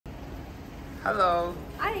Hello.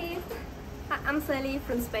 Hi. Hi, I'm Sally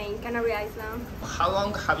from Spain, Canary Island. How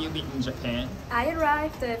long have you been in Japan? I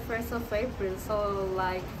arrived the 1st of April, so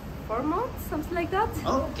like 4 months, something like that.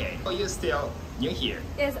 Oh, okay. So you're still new here.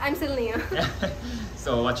 Yes, I'm still new.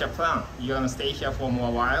 So what's your plan? You gonna stay here for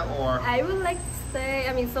more while or? I would like to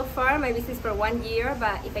stay, so far my visit is for 1 year,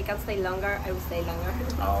 but if I can stay longer, I will stay longer.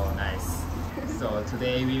 Oh, nice. So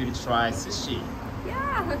today we will try sushi.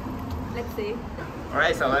 Yeah, let's see.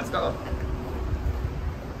 Alright, so let's go.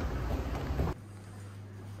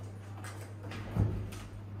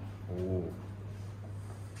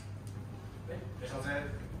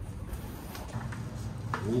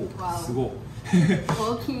 Wow. すごい。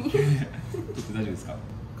大きい。ちょっと大丈夫ですか？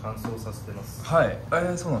乾燥させてます。はい。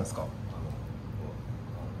そうなんですか。こ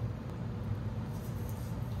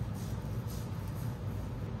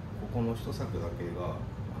この一作だけが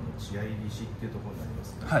血合い菱っていうところになりま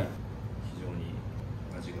すね。はい。非常に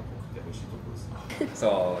味が濃くて美味しいところです。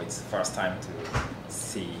So it's first time to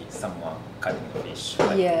see someone cutting the fish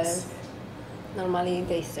like Yes. this. Normally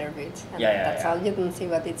they serve it. And Yeah, that's yeah. all you can see,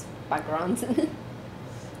 but it's background.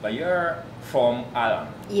 But you're from Ireland,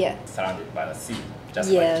 Yeah. surrounded by the sea, just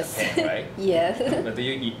Yes. like Japan, right? Yes. But do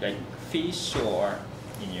you eat like fish or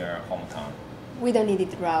in your hometown? We don't eat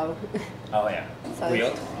it raw. Oh yeah, So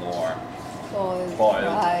grilled or Boiled, Boiled.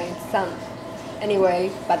 fried, some. Anyway,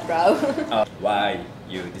 but raw. why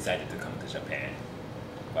you decided to come to Japan?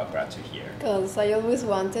 What brought you here? Because I always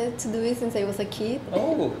wanted to do it since I was a kid.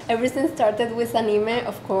 Oh. Everything started with anime,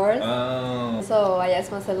 of course. Oh. So I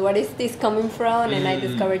asked myself, where is this coming from? And I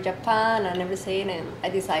discovered Japan and everything, and I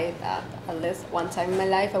decided that at least one time in my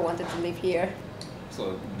life I wanted to live here.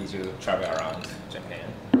 So did you travel around Japan?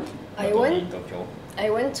 I Not only went- in Tokyo. I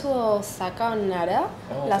went to Osaka and Nara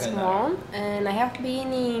Oh, last okay, Nara. month, and I have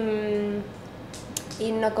been in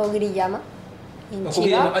Nokogiriyama, in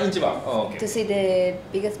Chiba, In Chiba. Oh, okay. to see the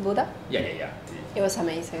biggest Buddha. Yeah. It was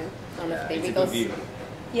amazing, Yeah, honestly, it's a because good view.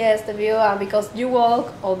 yes, the view, and because you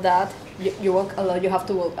walk all that, you walk a lot, you have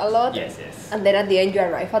to walk a lot, Yes. and then at the end you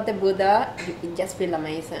arrive at the Buddha, it just feels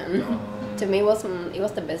amazing. Oh. To me, it was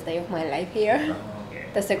the best day of my life here. Oh, okay.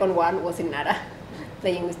 The second one was in Nara,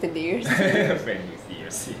 playing with the deers. Friend with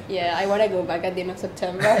years. Yeah, I want to go back at the end of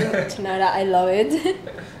September to Nara. I love it.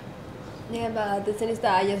 Yeah, but the thing is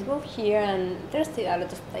that I just moved here, and there's still a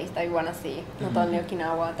lot of places that I want to see, not only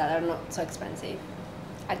Okinawa, that are not so expensive.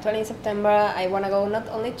 Actually, in September, I want to go not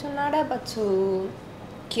only to Nara, but to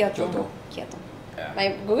Kyoto. Yeah.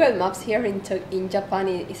 My Google Maps here in Japan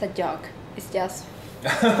is a joke. It's just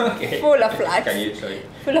Okay. full of flags. Can you show it?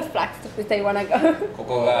 Full of flags to place I want to go. こ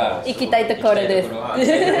こが行きたいところです。行き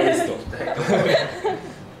たいところリスト。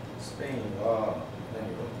スペインは何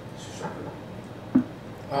を主食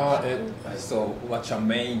？So what's your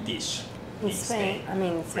main dish in In Spain,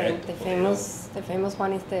 Spain? Spain, Bread, the famous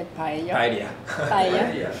one is the paella. Paella.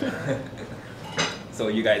 Paella. So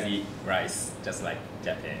you guys eat rice just like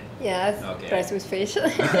Japan. Yes, Okay. rice with fish,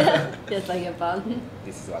 just like Japan.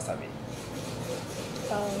 This is wasabi.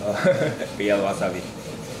 Oh. Real wasabi.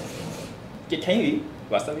 Can you eat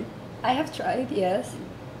wasabi? I have tried, yes.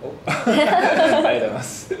 Oh. ありがとうございま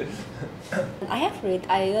す。 I have read,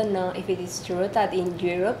 I don't know if it is true that in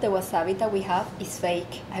Europe the wasabi that we have is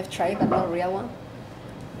fake. I have tried, but not real one.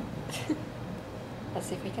 Let's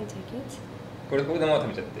see if I can take it. これでも食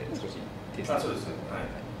べちゃって少しテイスト。そうです。はい。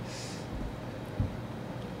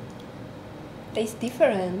 Tastes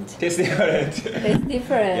different. Tastes different. Tastes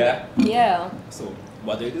different. Yeah? Yeah. So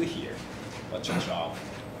what do you do here? What's your job?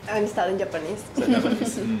 I'm studying Japanese. So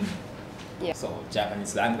Japanese. Yeah. So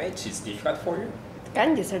Japanese language is difficult for you?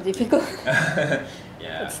 Kanjis are difficult.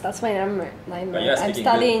 Yeah. That's my nightmare. But you're I'm speaking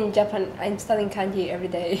studying Japan. I'm studying kanji every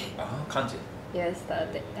day. Kanji. Yes, there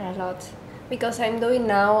are a lot. Because I'm doing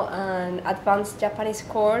now an advanced Japanese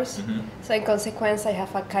course, so in consequence I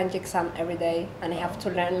have a kanji exam every day, and I have to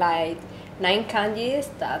learn like 9 kanjis.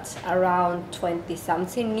 That's around 20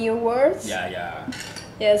 something new words. Yeah.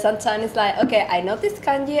 Yeah, sometimes it's like, okay, I know this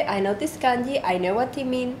kanji, I know this kanji, I know what it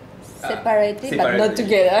means separately, but not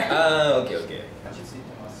together. Okay. 味ついて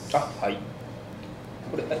ます。はい。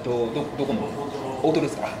これどこの大トロで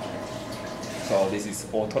すか？ So this is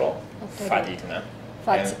大トロ。Fatty tuna.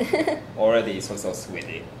 Fat. And already so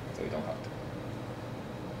sweety, so you don't have to.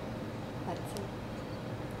 That's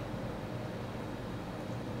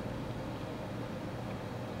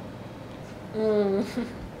it.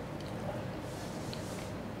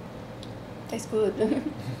 Tastes good.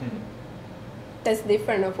 Tastes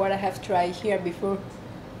different of what I have tried here before.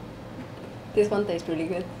 This one tastes really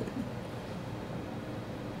good.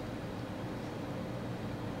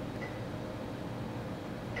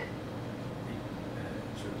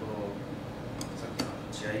 中トロ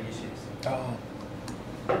血合い儀式です。あ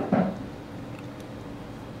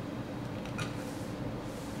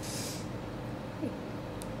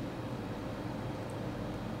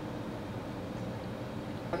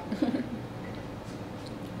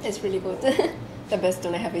It's really good. The best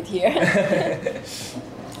when I have it here.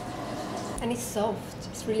 And it's soft.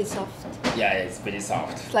 It's really soft. Yeah, it's pretty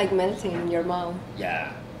soft. It's like melting in your mouth.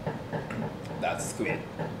 Yeah. That's squid.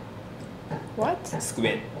 What?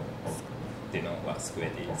 Squid. Do you know what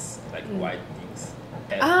squid is? Like white things.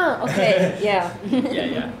 And- Ah, okay. Yeah. Yeah,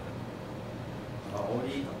 yeah. 香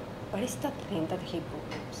り What is that thing that he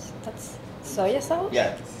puts? That's soya sauce?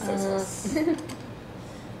 Yeah, soy sauce. Alright. ね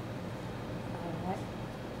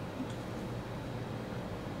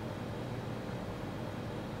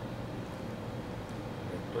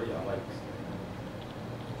っとり甘いで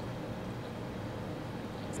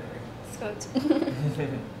すね。 It's good.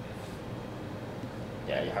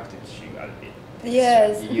 Yeah, you have to chew a little bit.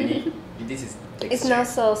 Yes. You need, this is texture. It's not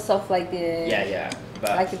so soft like the Yeah, yeah.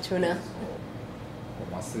 But like the tuna.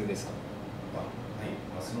 マスですか？あ、はい、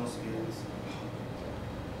マスのスケールです。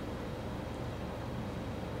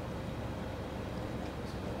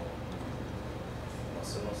マ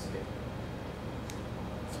スのスケール。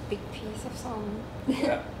 It's a big piece of salmon.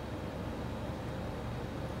 Yeah.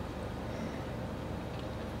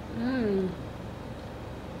 Mmm.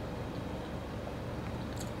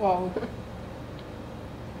 Wow.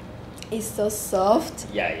 It's so soft.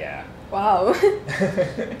 Yeah, yeah. Wow.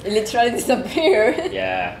 It literally disappeared.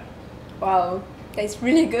 Yeah. Wow. That's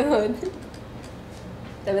really good.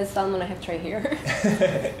 The best salmon I have tried here.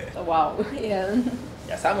 So, wow. Yeah.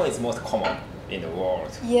 Yeah, salmon is most common in the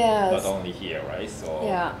world. Yes. Not only here, right? So.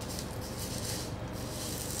 Yeah.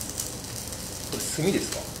 これ炭で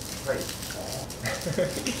すか？はい。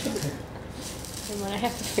 And when I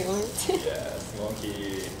have to film it. Yeah,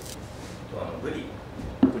 smoky. ブリ、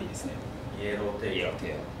ブリですね。イエローテール。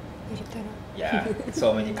 Yellowtail. Irritado. Yeah,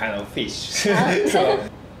 so many kind of fish. so,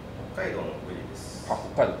 北海道のブリです。あ、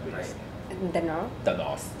北海道ブリですね。 The north. The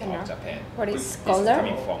north The of north. Japan. What is This color?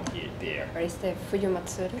 coming from here, there. Or is the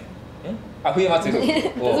Fuyumatsuri? ん？あ、冬祭り。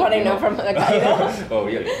 That's what I know from Hokkaido. Oh,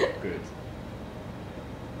 really? Good.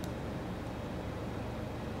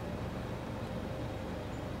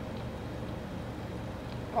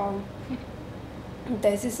 Oh,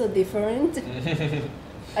 this is so different.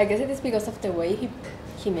 I guess it is because of the way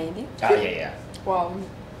he made it. Ah, yeah, yeah. Wow,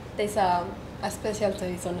 there's a special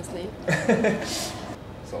taste, honestly.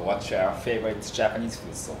 So, what's your favorite Japanese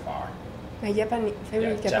food so far? My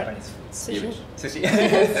favorite Japanese food. Sushi. Sushi.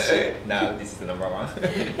 Now this is the number one.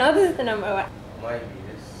 Now this is the number one. 甘エビ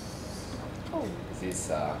です。 Oh, This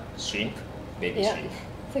is shrimp, baby yeah, shrimp.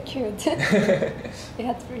 so cute. It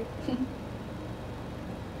had three.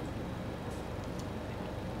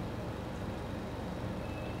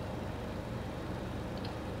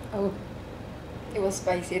 Oh, it was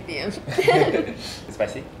spicy at the end.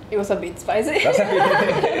 Spicy? It was a bit spicy. すいませ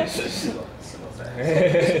ん。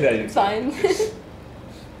 It's fine.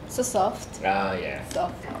 So soft. Ah, yeah.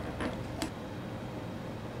 Soft.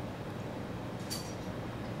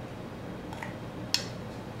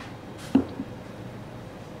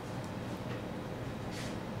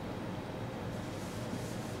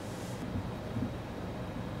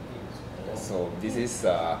 So this is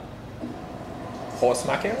horse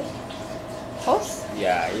mackerel. Horse?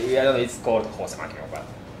 Yeah, I don't know. It's called horse mackerel, but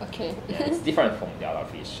Okay. yeah, it's different from the other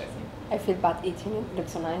fish. I think I feel bad eating it.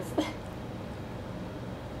 Looks so nice.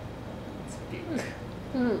 it's big,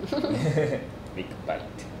 Mm. big bite.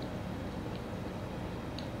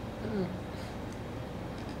 Mm.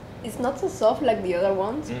 It's not so soft like the other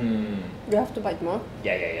ones. Mm. You have to bite more,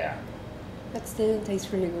 Yeah, yeah, yeah. but still it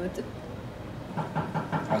tastes really good.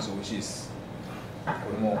 味美味しいです。こ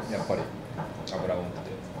れもやっぱり油を持って。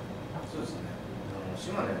そうですね。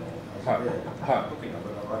島根の味で、はいはい特に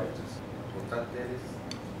油があるやつです。ホタテで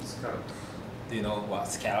す。スカルプ。 Do you know what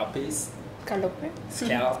scallop is? Calope?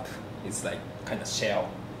 Scallop is like kind of shell.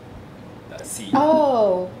 The sea.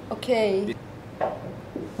 Oh, okay.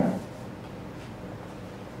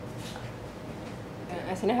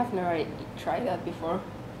 I think I have never tried that before.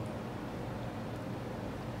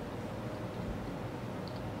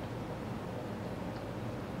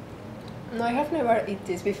 No, I have never eaten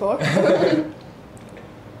this before.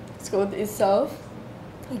 It's good. It's soft.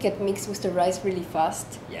 It gets mixed with the rice really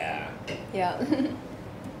fast. Yeah. Yeah.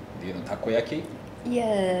 Do you know takoyaki?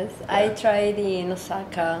 Yes, I tried in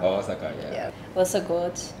Osaka. Oh, Osaka, yeah. Yeah, was so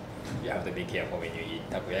good. You have to be careful when you eat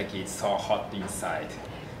takoyaki. It's so hot inside.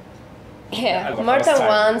 Yeah, the more first than time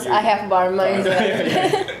once you- I have burned mine.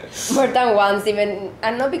 Yeah. More than once, even,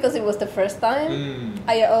 and not because it was the first time.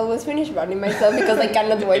 I always finish burning myself because I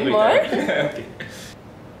cannot wait Every more. time. Okay.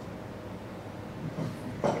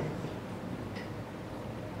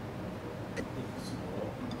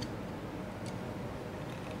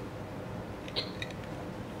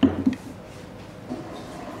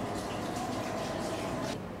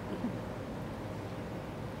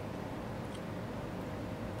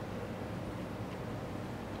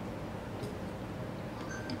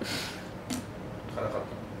 辛かっ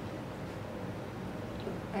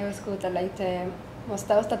I was good. I like the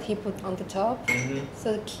moustache that he put on the top.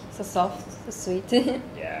 So soft, so sweet.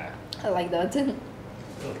 Yeah. I like that. た。ね、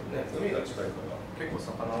海が近いから結構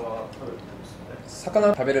魚は食べるんですよね。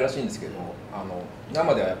魚食べるらしいんですけど、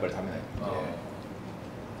生ではやっぱり食べないので。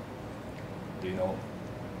Do you know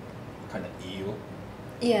kind of eel?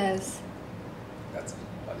 Yes, That's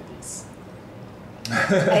what it is.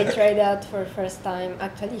 I tried that for first time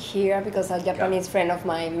actually here because a Japanese friend of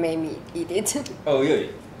mine made me eat it. Oh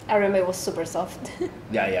really? I remember it was super soft.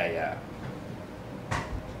 Yeah, yeah, yeah.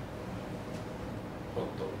 ホッ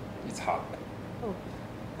ト。 It's hot. Oh.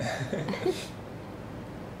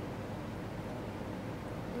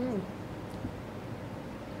 Mm.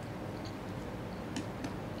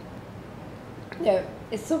 Yeah,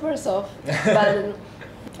 it's super soft, but I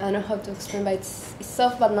don't know how to explain. But it's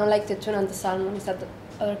soft, but not like the tuna and the salmon. It's that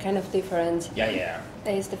other kind of different. Yeah, yeah.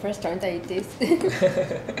 It's the first time that I eat this.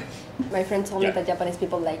 My friend told me Yeah. that Japanese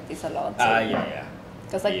people like this a lot. Yeah, yeah.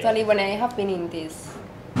 Because actually, when I have been in this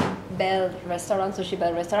Bell restaurant, sushi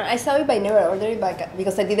Bell restaurant, I saw it but I never ordered it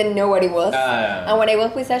because I didn't know what it was. And when I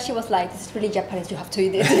went with her, she was like, "This is really Japanese. You have to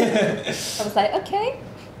eat it." I was like, "Okay."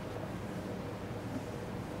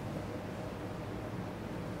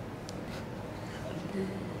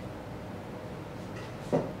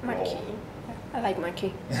 Maki. I like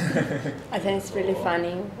maki. I think it's really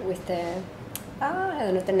funny with the I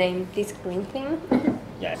don't know the name. This green thing.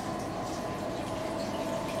 Yeah.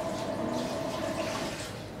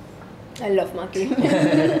 I love maki.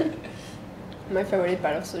 My favorite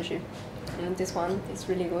part of sushi. And this one is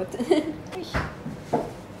really good.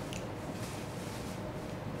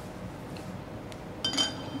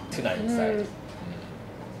 Tuna inside.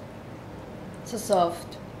 So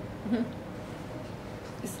soft.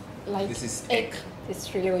 It's like This is egg. egg.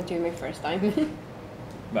 It's really good to be my first time.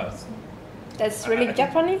 But That's I really think-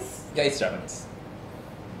 Japanese. yeah, it's Japanese.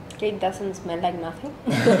 It doesn't smell like nothing.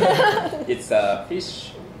 It's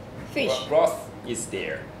fish. Fish. Broth is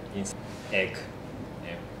there. In egg.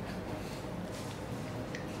 Yeah.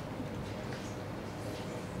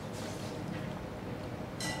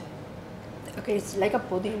 Okay, it's like a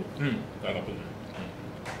pudding. Like a pudding.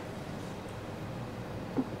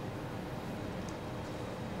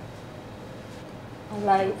 I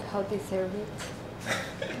like how they serve it.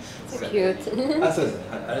 So cute. あ、そうですね。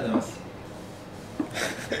はい、ありがとうございます。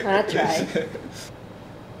 Wanna try?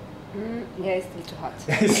 Yeah, it's still too hot.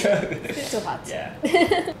 Still too hot.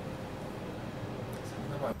 Yeah.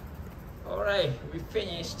 Alright, we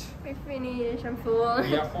finished. We finished. I'm full.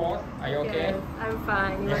 We are full. Are you okay? Yes, I'm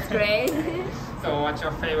fine. It was great. So, what's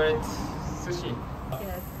your favorite sushi?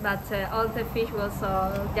 Yes, but all the fish was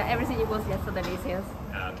everything was just so delicious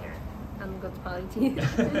Okay. and good quality.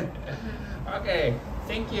 Okay.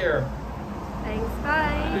 Thank you. Thanks.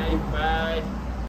 Bye. Bye. Bye.